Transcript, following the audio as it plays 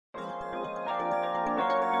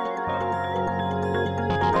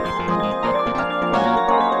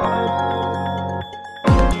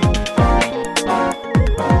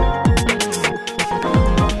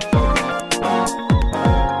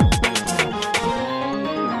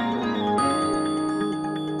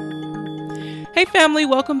Hey family,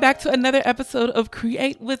 welcome back to another episode of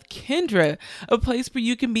Create with Kendra, a place where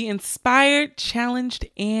you can be inspired, challenged,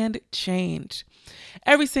 and changed.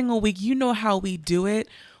 Every single week, you know how we do it.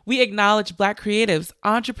 We acknowledge Black creatives,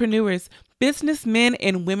 entrepreneurs, businessmen,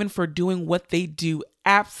 and women for doing what they do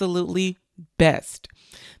absolutely best.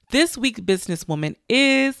 This week's businesswoman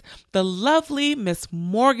is the lovely Miss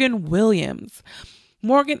Morgan Williams.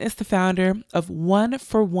 Morgan is the founder of One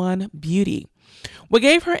for One Beauty. What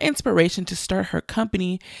gave her inspiration to start her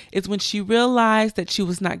company is when she realized that she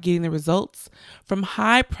was not getting the results from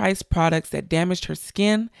high-priced products that damaged her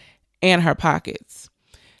skin and her pockets.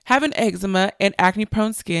 Having eczema and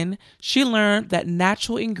acne-prone skin, she learned that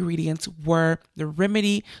natural ingredients were the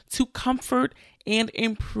remedy to comfort and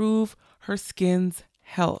improve her skin's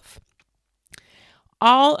health.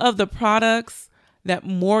 All of the products that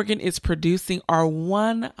Morgan is producing are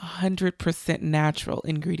 100% natural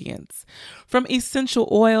ingredients, from essential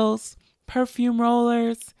oils, perfume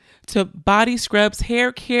rollers, to body scrubs,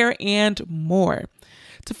 hair care, and more.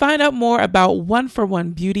 To find out more about One for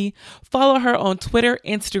One Beauty, follow her on Twitter,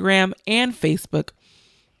 Instagram, and Facebook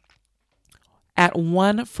at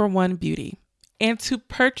One for One Beauty. And to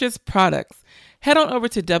purchase products, head on over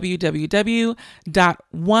to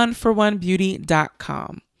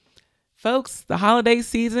www.oneforOnebeauty.com. Folks, the holiday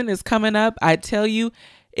season is coming up. I tell you,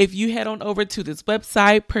 if you head on over to this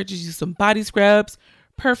website, purchase you some body scrubs,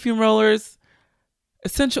 perfume rollers,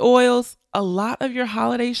 essential oils, a lot of your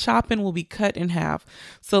holiday shopping will be cut in half.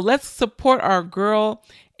 So let's support our girl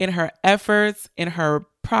in her efforts, in her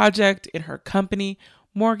project, in her company.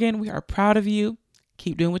 Morgan, we are proud of you.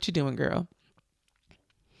 Keep doing what you're doing, girl.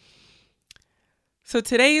 So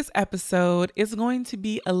today's episode is going to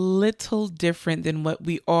be a little different than what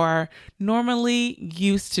we are normally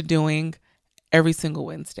used to doing every single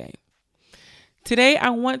Wednesday. Today,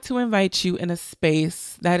 I want to invite you in a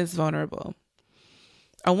space that is vulnerable.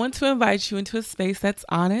 I want to invite you into a space that's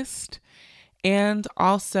honest and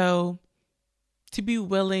also to be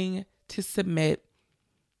willing to submit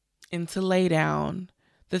and to lay down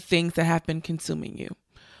the things that have been consuming you.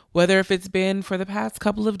 Whether if it's been for the past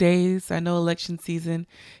couple of days, I know election season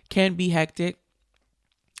can be hectic,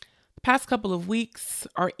 the past couple of weeks,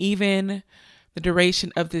 or even the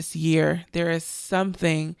duration of this year, there is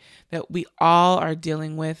something that we all are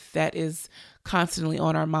dealing with that is constantly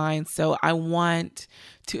on our minds. So I want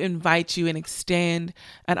to invite you and extend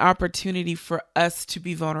an opportunity for us to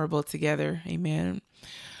be vulnerable together. Amen.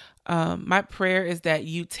 My prayer is that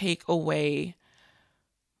you take away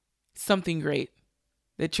something great,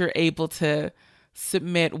 that you're able to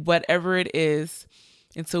submit whatever it is,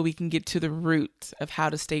 and so we can get to the root of how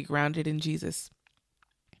to stay grounded in Jesus.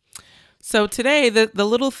 So today, the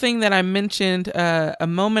little thing that I mentioned a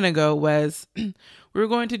moment ago was we're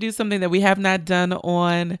going to do something that we have not done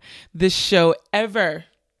on this show ever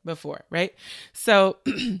before, right? So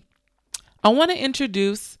I want to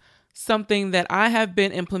introduce something that I have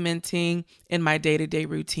been implementing in my day-to-day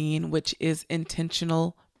routine, which is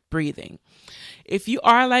intentional breathing. If you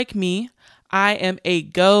are like me, I am a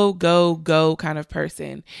go, go, go kind of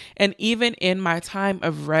person. And even in my time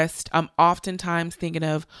of rest, I'm oftentimes thinking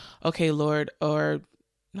of, okay, Lord, or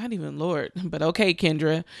not even Lord, but okay,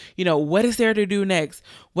 Kendra, what is there to do next?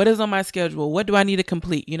 What is on my schedule? What do I need to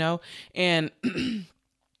complete, And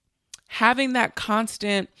having that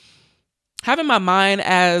constant, having my mind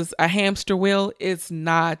as a hamster wheel is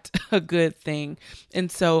not a good thing.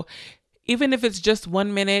 And so even if it's just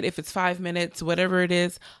 1 minute, if it's 5 minutes, whatever it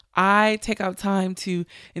is, I take out time to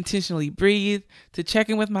intentionally breathe, to check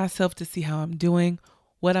in with myself to see how I'm doing,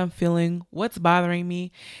 what I'm feeling, what's bothering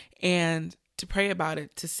me, and to pray about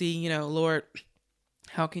it, to see, Lord,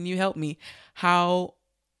 how can you help me? How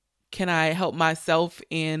can I help myself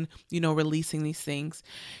in, releasing these things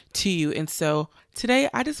to you? And so today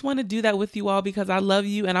I just want to do that with you all because I love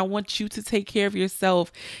you and I want you to take care of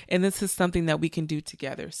yourself. And this is something that we can do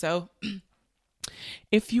together. So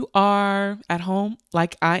if you are at home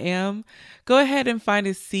like I am, go ahead and find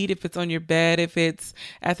a seat. If it's on your bed, if it's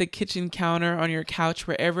at the kitchen counter, on your couch,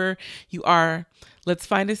 wherever you are, let's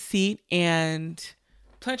find a seat and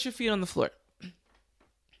plant your feet on the floor. All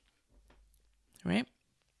right.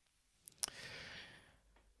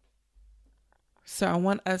 So I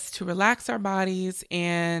want us to relax our bodies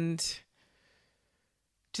and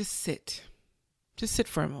just sit. Just sit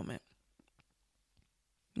for a moment.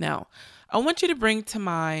 Now, I want you to bring to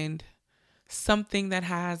mind something that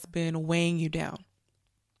has been weighing you down.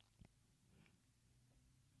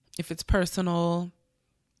 If it's personal,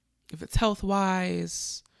 if it's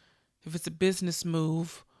health-wise, if it's a business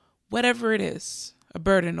move, whatever it is, a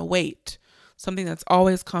burden, a weight, something that's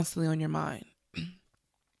always constantly on your mind.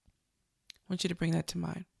 I want you to bring that to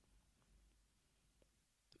mind.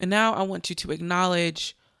 And now I want you to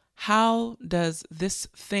acknowledge, how does this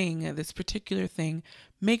thing, this particular thing,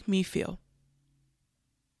 make me feel?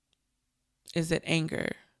 Is it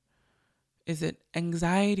anger? Is it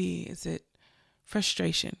anxiety? Is it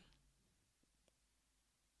frustration?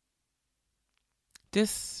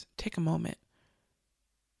 Just take a moment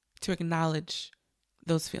to acknowledge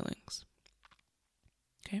those feelings.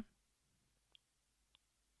 Okay?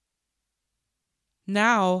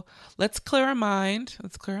 Now, let's clear our mind.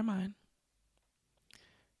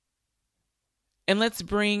 And let's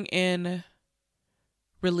bring in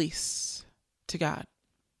release to God.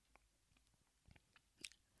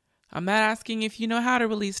 I'm not asking if you know how to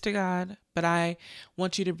release to God, but I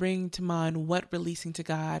want you to bring to mind what releasing to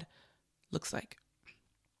God looks like.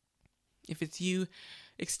 If it's you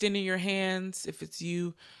extending your hands, if it's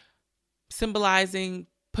you symbolizing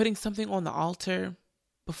putting something on the altar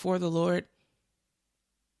before the Lord,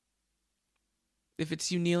 if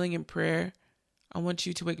it's you kneeling in prayer, I want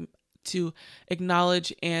you to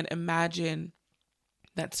acknowledge and imagine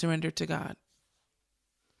that surrender to God.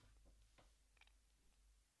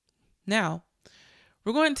 Now,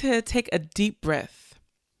 we're going to take a deep breath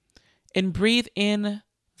and breathe in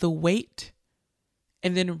the weight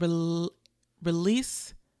and then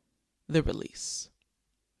release the release.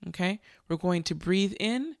 Okay? We're going to breathe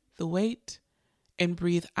in the weight and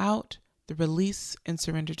breathe out the release and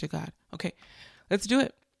surrender to God. Okay, let's do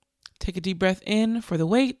it. Take a deep breath in for the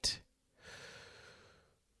weight.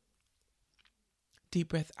 Deep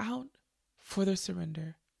breath out for the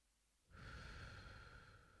surrender.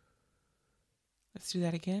 Let's do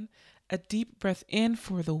that again. A deep breath in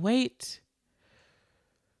for the weight.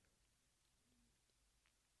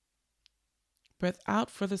 Breath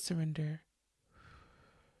out for the surrender.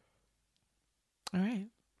 All right.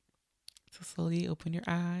 So slowly open your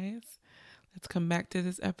eyes. Let's come back to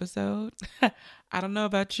this episode. I don't know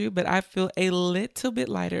about you, but I feel a little bit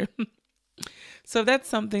lighter. So that's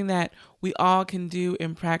something that we all can do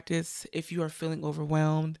in practice. If you are feeling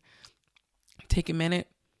overwhelmed, take a minute,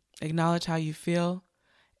 acknowledge how you feel,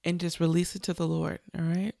 and just release it to the Lord. All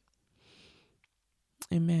right.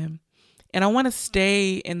 Amen. And I want to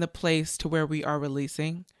stay in the place to where we are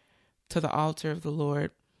releasing to the altar of the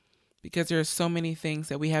Lord, because there are so many things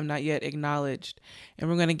that we have not yet acknowledged, and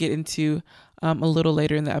we're going to get into a little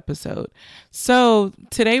later in the episode. So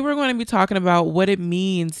today we're going to be talking about what it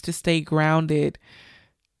means to stay grounded.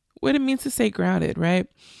 What it means to stay grounded, right?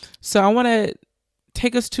 So I want to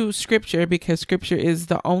take us to scripture, because scripture is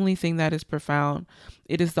the only thing that is profound.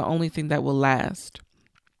 It is the only thing that will last.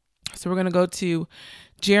 So we're going to go to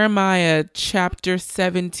Jeremiah chapter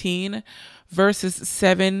 17, verses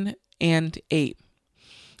 7 and 8.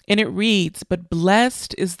 And it reads, "But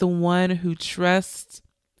blessed is the one who trusts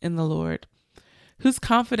in the Lord, whose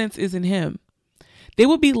confidence is in him. They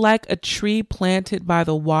will be like a tree planted by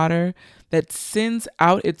the water that sends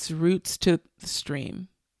out its roots to the stream.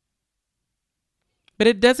 But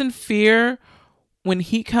it doesn't fear when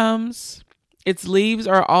heat comes. Its leaves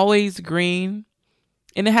are always green,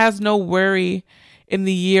 and it has no worry in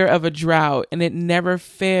the year of a drought, and it never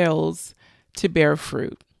fails to bear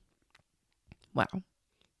fruit." Wow.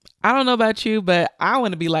 I don't know about you, but I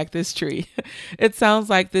want to be like this tree. It sounds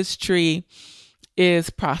like this tree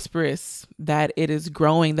is prosperous, that it is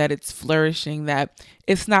growing, that it's flourishing, that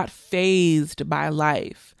it's not fazed by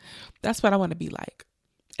life. That's what I want to be like.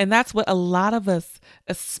 And that's what a lot of us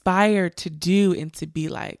aspire to do and to be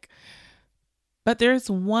like. But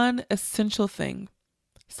there's one essential thing,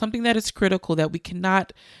 something that is critical, that we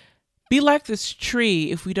cannot be like this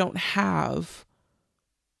tree if we don't have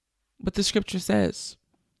what the scripture says.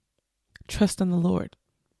 Trust in the Lord.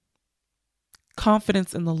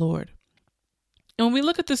 Confidence in the Lord. And when we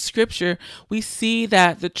look at the scripture, we see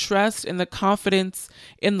that the trust and the confidence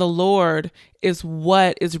in the Lord is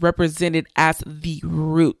what is represented as the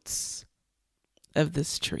roots of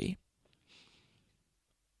this tree.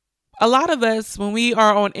 A lot of us, when we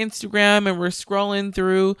are on Instagram and we're scrolling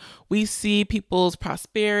through, we see people's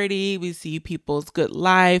prosperity, we see people's good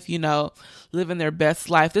life, living their best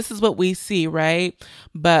life. This is what we see, right?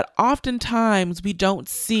 But oftentimes we don't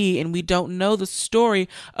see and we don't know the story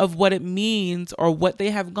of what it means or what they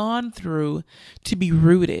have gone through to be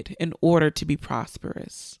rooted in order to be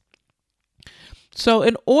prosperous. So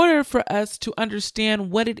in order for us to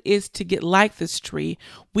understand what it is to get like this tree,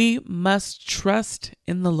 we must trust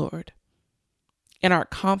in the Lord, and our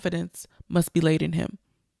confidence must be laid in him.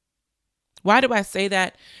 Why do I say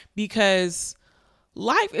that? Because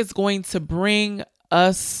life is going to bring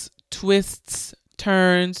us twists,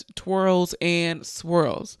 turns, twirls, and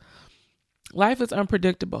swirls. Life is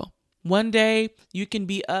unpredictable. One day you can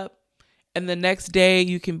be up and the next day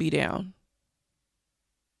you can be down.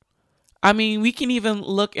 I mean, we can even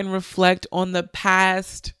look and reflect on the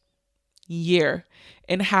past year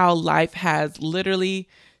and how life has literally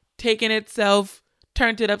taken itself,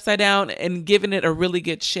 turned it upside down, and given it a really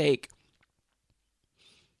good shake.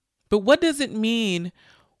 But what does it mean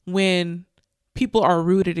when people are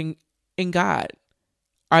rooted in God?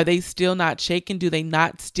 Are they still not shaken? Do they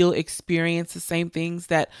not still experience the same things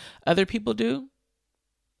that other people do?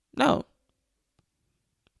 No.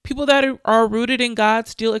 People that are rooted in God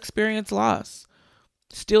still experience loss,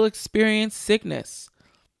 still experience sickness,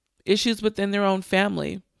 issues within their own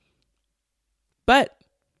family. But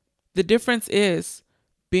the difference is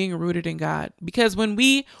being rooted in God. Because when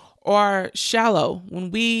we are shallow,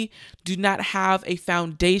 when we do not have a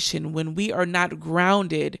foundation, when we are not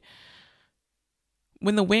grounded,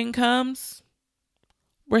 when the wind comes,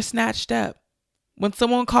 we're snatched up. When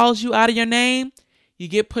someone calls you out of your name, you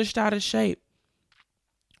get pushed out of shape.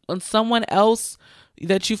 When someone else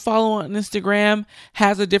that you follow on Instagram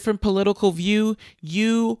has a different political view,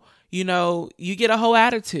 you get a whole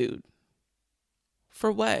attitude.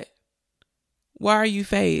 For what? Why are you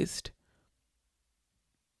fazed?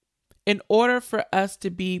 In order for us to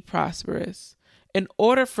be prosperous, in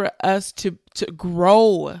order for us to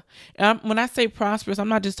grow, and when I say prosperous, I'm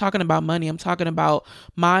not just talking about money. I'm talking about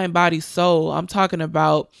mind, body, soul. I'm talking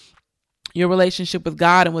about your relationship with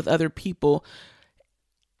God and with other people.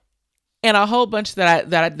 And a whole bunch that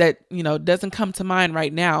doesn't come to mind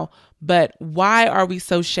right now. But why are we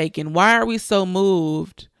so shaken? Why are we so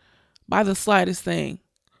moved by the slightest thing?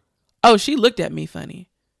 Oh, she looked at me funny.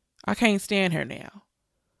 I can't stand her now.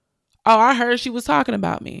 Oh, I heard she was talking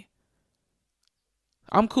about me.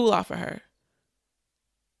 I'm cool off of her.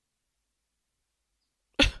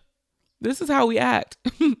 This is how we act.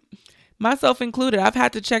 Myself included. I've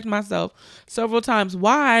had to check myself several times.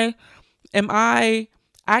 Why am I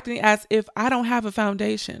acting as if I don't have a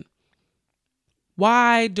foundation?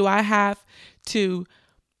 Why do I have to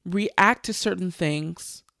react to certain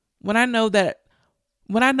things when I know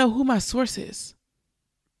who my source is?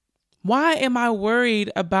 Why am I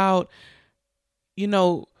worried about,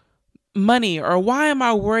 money, or why am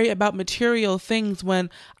I worried about material things when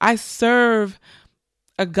I serve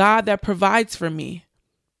a God that provides for me?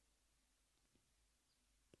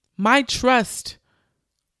 My trust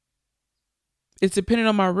is dependent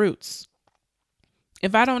on my roots.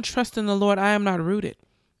 If I don't trust in the Lord, I am not rooted.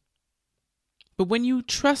 But when you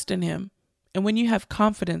trust in Him and when you have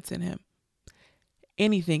confidence in Him,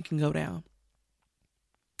 anything can go down.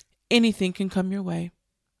 Anything can come your way.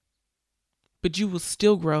 But you will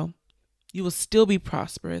still grow. You will still be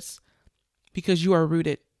prosperous because you are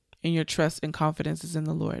rooted and your trust and confidence is in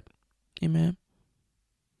the Lord. Amen.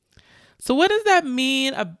 So what does that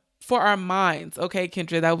mean for our minds? Okay,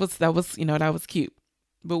 Kendra, that was cute.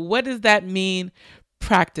 But what does that mean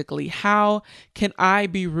practically? How can I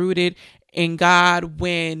be rooted in God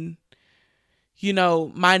when,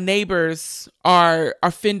 my neighbors are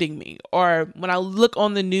offending me, or when I look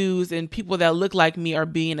on the news and people that look like me are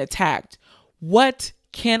being attacked? What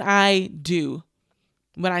can I do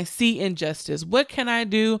when I see injustice? What can I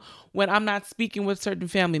do when I'm not speaking with certain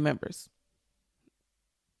family members?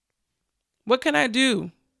 What can I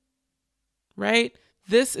do? Right?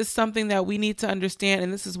 This is something that we need to understand.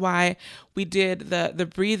 And this is why we did the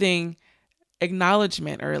breathing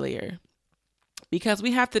acknowledgement earlier, because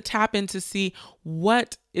we have to tap in to see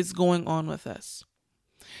what is going on with us.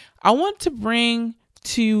 I want to bring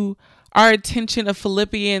to our attention of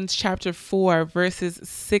Philippians chapter 4, verses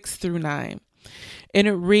 6-9. And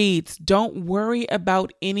it reads, "Don't worry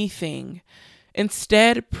about anything.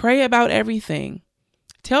 Instead, pray about everything.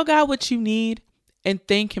 Tell God what you need and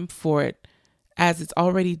thank Him for it, as it's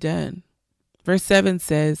already done." Verse 7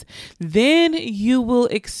 says, "Then you will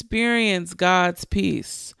experience God's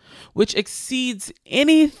peace, which exceeds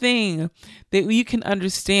anything that you can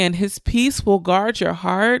understand. His peace will guard your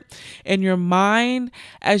heart and your mind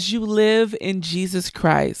as you live in Jesus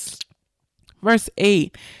Christ." Verse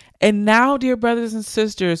 8, "And now, dear brothers and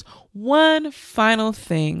sisters, one final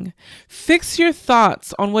thing. Fix your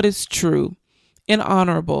thoughts on what is true and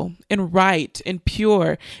honorable and right and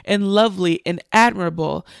pure and lovely and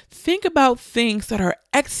admirable. Think about things that are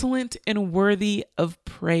excellent and worthy of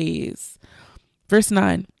praise." Verse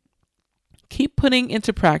 9, "Keep putting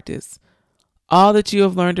into practice all that you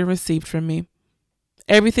have learned and received from me,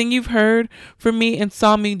 everything you've heard from me and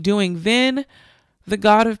saw me doing. Then the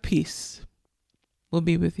God of peace will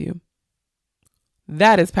be with you."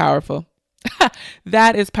 That is powerful.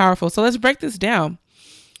 That is powerful. So let's break this down.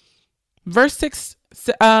 Verse 6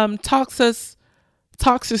 talks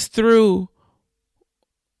talks us through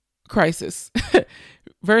crisis.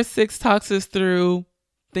 Verse 6 talks us through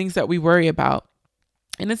things that we worry about.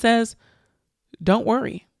 And it says, don't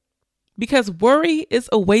worry, because worry is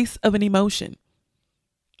a waste of an emotion.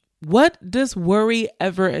 What does worry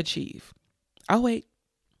ever achieve? I'll wait.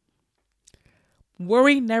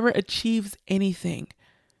 Worry never achieves anything,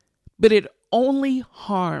 but it only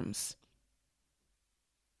harms.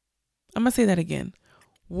 I'm going to say that again.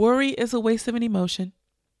 Worry is a waste of an emotion.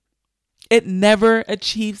 It never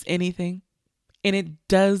achieves anything, and it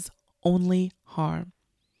does only harm.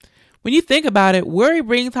 When you think about it, worry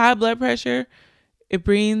brings high blood pressure. It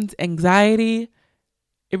brings anxiety.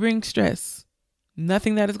 It brings stress.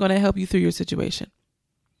 Nothing that is going to help you through your situation.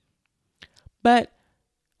 But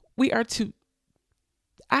we are to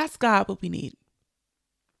ask God what we need.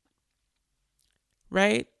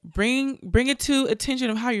 Right? Bring it to attention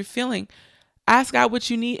of how you're feeling. Ask God what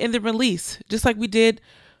you need and then release. Just like we did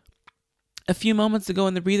a few moments ago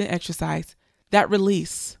in the breathing exercise. That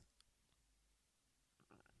release.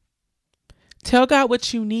 Tell God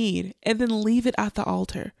what you need and then leave it at the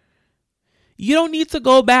altar. You don't need to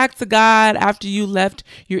go back to God after you left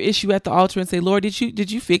your issue at the altar and say, Lord,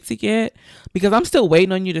 did you fix it yet? Because I'm still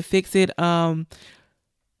waiting on you to fix it.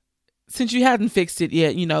 Since you hadn't fixed it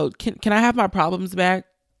yet, can I have my problems back?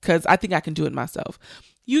 Because I think I can do it myself.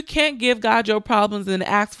 You can't give God your problems and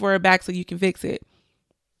ask for it back so you can fix it.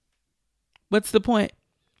 What's the point?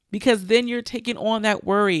 Because then you're taking on that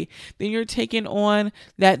worry. Then you're taking on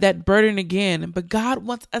that burden again. But God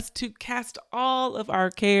wants us to cast all of our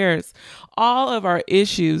cares, all of our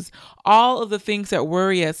issues, all of the things that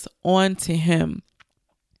worry us onto Him.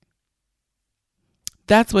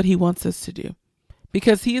 That's what He wants us to do.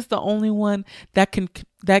 Because He is the only one that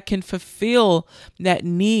can fulfill that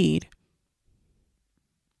need.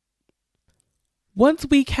 Once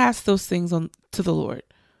we cast those things on to the Lord,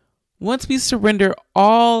 once we surrender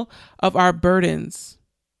all of our burdens,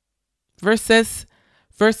 verse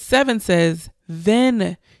 7 says,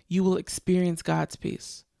 then you will experience God's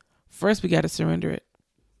peace. First, we got to surrender it.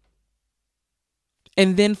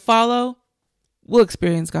 And then we'll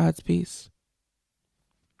experience God's peace.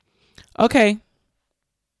 Okay.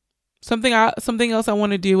 Something else I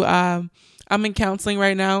want to do. I'm in counseling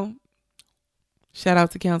right now. Shout out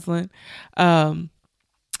to counseling. And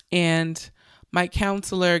my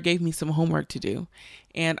counselor gave me some homework to do.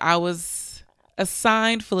 And I was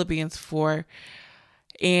assigned Philippians 4.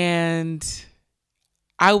 And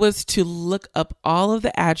I was to look up all of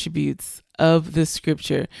the attributes of the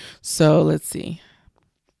scripture. So let's see.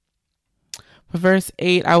 For verse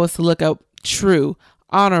 8, I was to look up true,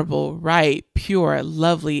 honorable, right, pure,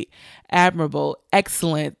 lovely, admirable,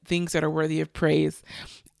 excellent, things that are worthy of praise,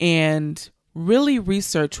 and really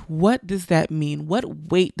research, what does that mean?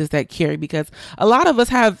 What weight does that carry? Because a lot of us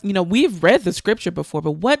have, we've read the scripture before,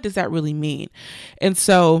 but what does that really mean? And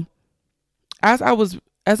so as I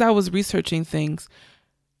was researching things,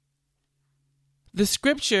 the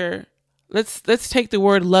scripture, let's take the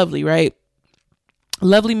word lovely, right?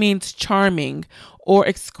 Lovely means charming or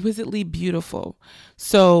exquisitely beautiful.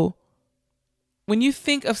 So when you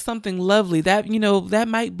think of something lovely, that that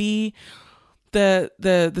might be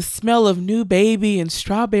the smell of new baby and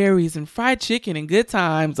strawberries and fried chicken and good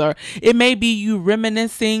times, or it may be you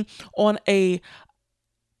reminiscing on a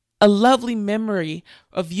lovely memory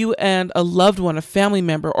of you and a loved one, a family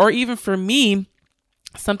member, or even for me,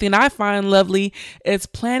 something I find lovely is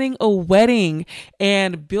planning a wedding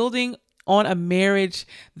and building on a marriage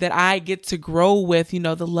that I get to grow with,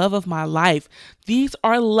 the love of my life. These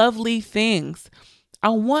are lovely things. I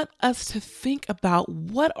want us to think about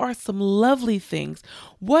what are some lovely things.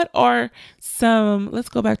 What are let's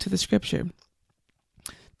go back to the scripture.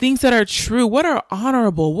 Things that are true. What are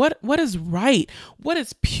honorable? What is right? What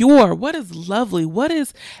is pure? What is lovely? What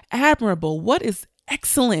is admirable? What is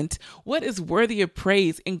excellent? What is worthy of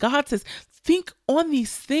praise? And God says, think on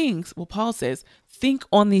these things. Well, Paul says, think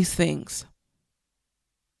on these things.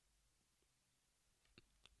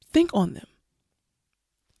 Think on them.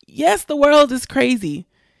 Yes, the world is crazy.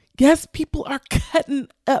 Yes, people are cutting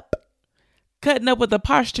up with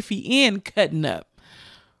apostrophe N, cutting up.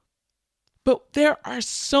 But there are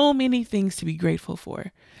so many things to be grateful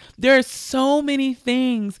for. There are so many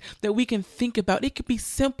things that we can think about. It could be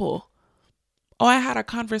simple. Oh, I had a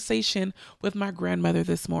conversation with my grandmother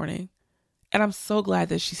this morning, and I'm so glad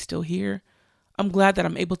that she's still here. I'm glad that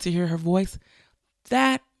I'm able to hear her voice.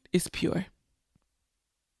 That is pure,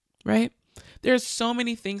 right? There's so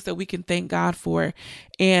many things that we can thank God for.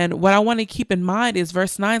 And what I want to keep in mind is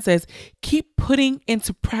verse 9 says, keep putting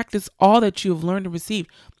into practice all that you have learned and received.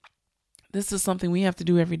 This is something we have to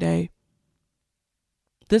do every day.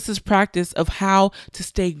 This is practice of how to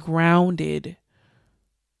stay grounded,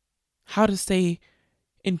 how to stay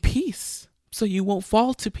in peace so you won't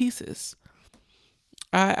fall to pieces.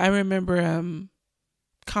 I remember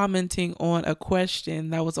commenting on a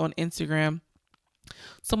question that was on Instagram.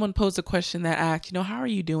 Someone posed a question that asked, how are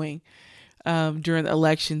you doing during the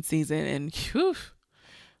election season? And whew,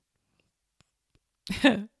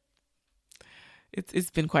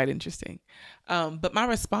 it's been quite interesting. But my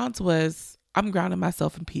response was, I'm grounding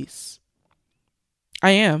myself in peace.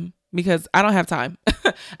 I am, because I don't have time.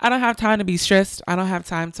 I don't have time to be stressed. I don't have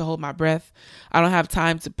time to hold my breath. I don't have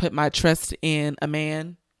time to put my trust in a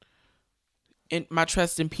man, in my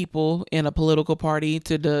trust in people in a political party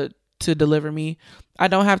to deliver me. I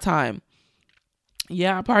don't have time.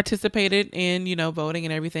 Yeah, I participated in, voting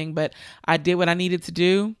and everything, but I did what I needed to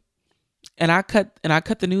do. And I cut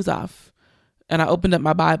the news off, and I opened up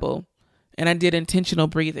my Bible, and I did intentional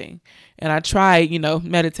breathing, and I tried,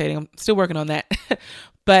 meditating. I'm still working on that,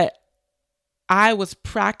 but I was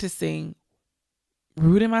practicing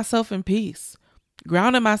rooting myself in peace,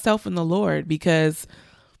 grounding myself in the Lord, because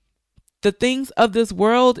the things of this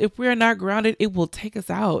world, if we're not grounded, it will take us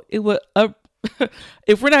out. It will,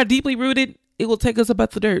 if we're not deeply rooted, it will take us up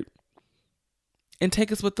the dirt and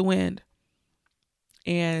take us with the wind.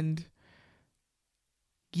 And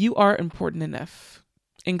you are important enough,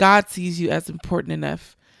 and God sees you as important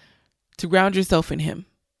enough to ground yourself in Him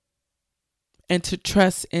and to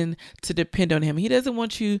trust and to depend on Him. He doesn't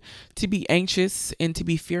want you to be anxious and to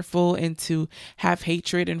be fearful and to have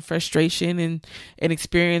hatred and frustration and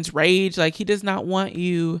experience rage. Like, He does not want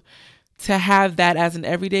you to have that as an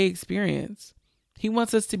everyday experience. He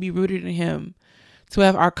wants us to be rooted in Him, to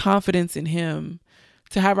have our confidence in Him,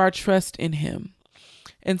 to have our trust in Him.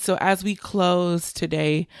 And so as we close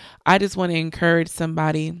today, I just want to encourage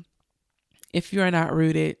somebody, if you are not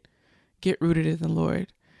rooted, get rooted in the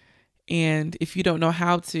Lord. And if you don't know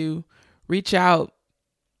how to, reach out,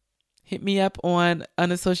 hit me up on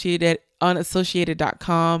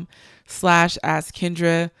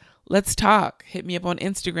unassociated.com/AskKendra. Let's talk. Hit me up on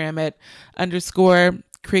Instagram at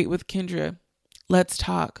 _createwithKendra. Let's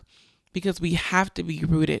talk, because we have to be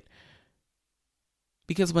rooted.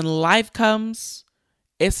 Because when life comes,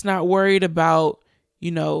 it's not worried about,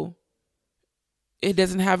 it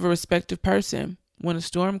doesn't have a respective person. When a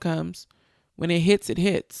storm comes, when it hits, it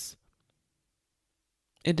hits.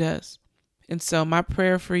 It does. And so my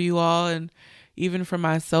prayer for you all, and even for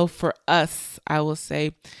myself, for us, I will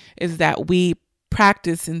say, is that we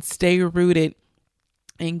practice and stay rooted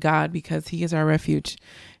in God, because He is our refuge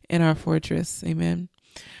and our fortress. Amen.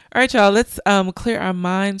 All right, y'all, let's clear our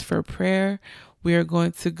minds for prayer. We are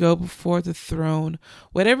going to go before the throne.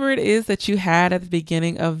 Whatever it is that you had at the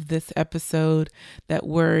beginning of this episode, that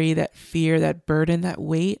worry, that fear, that burden, that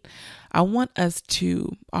weight, I want us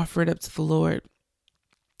to offer it up to the Lord.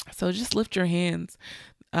 So just lift your hands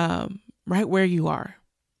right where you are.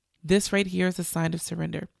 This right here is a sign of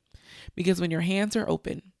surrender, because when your hands are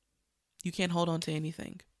open, you can't hold on to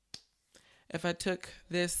anything. If I took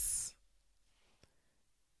this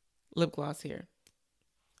lip gloss here,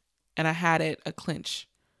 and I had it a clench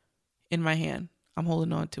in my hand, I'm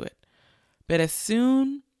holding on to it. But as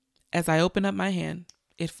soon as I open up my hand,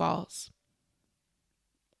 it falls.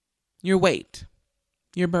 Your weight,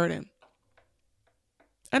 your burden.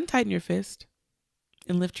 Untighten your fist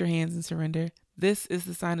and lift your hands and surrender. This is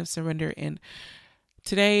the sign of surrender. And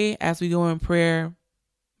today, as we go in prayer,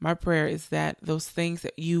 my prayer is that those things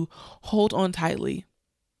that you hold on tightly,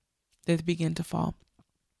 they begin to fall.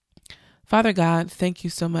 Father God, thank you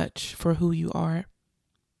so much for who you are.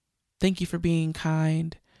 Thank you for being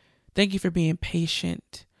kind. Thank you for being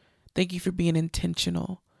patient. Thank you for being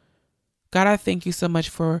intentional. God, I thank you so much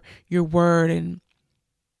for your word and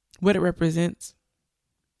what it represents,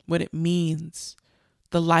 what it means,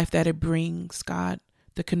 the life that it brings, God,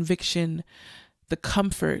 the conviction, the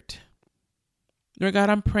comfort. Lord God,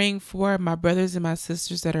 I'm praying for my brothers and my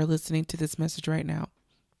sisters that are listening to this message right now.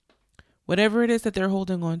 Whatever it is that they're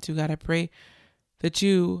holding on to, God, I pray that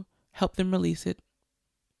you help them release it,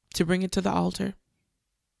 to bring it to the altar.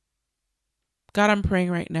 God, I'm praying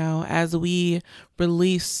right now as we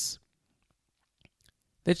release,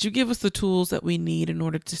 that you give us the tools that we need in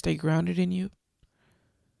order to stay grounded in you,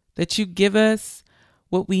 that you give us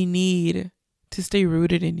what we need to stay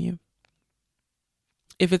rooted in you.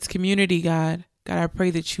 If it's community, God, I pray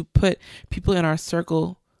that you put people in our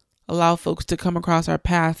circle, allow folks to come across our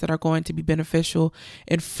path that are going to be beneficial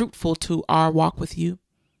and fruitful to our walk with you.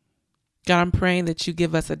 God, I'm praying that you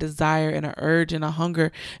give us a desire and an urge and a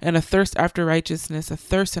hunger and a thirst after righteousness, a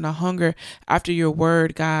thirst and a hunger after your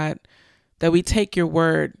word, God, that we take your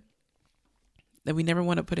word that we never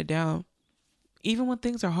want to put it down. Even when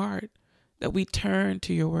things are hard, that we turn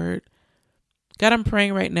to your word. God, I'm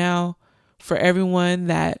praying right now for everyone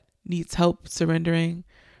that needs help surrendering,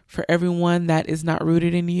 for everyone that is not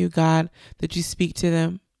rooted in you, God, that you speak to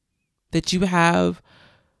them, that you have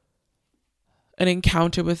an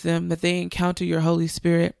encounter with them, that they encounter your Holy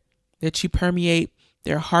Spirit, that you permeate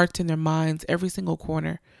their hearts and their minds, every single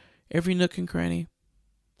corner, every nook and cranny.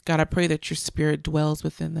 God, I pray that your spirit dwells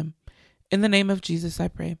within them. In the name of Jesus, I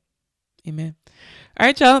pray. Amen. All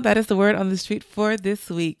right, y'all, that is the word on the street for this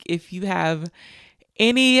week. If you have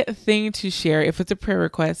anything to share, if it's a prayer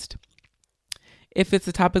request, if it's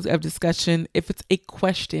a topic of discussion, if it's a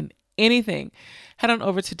question, anything, head on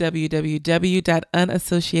over to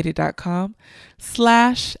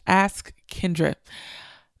www.unassociated.com/askKendra.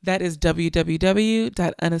 That is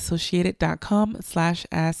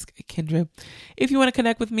www.unassociated.com/askKendra. If you want to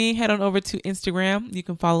connect with me, head on over to Instagram. You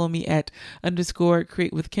can follow me at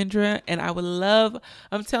 _createwithKendra. And I would love,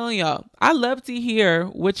 I'm telling y'all, I love to hear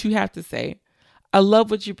what you have to say. I love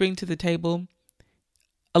what you bring to the table.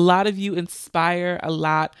 A lot of you inspire a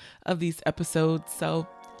lot of these episodes. So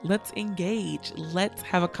let's engage. Let's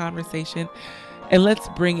have a conversation. And let's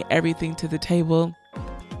bring everything to the table.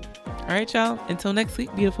 All right, y'all. Until next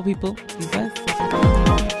week, beautiful people. Be blessed.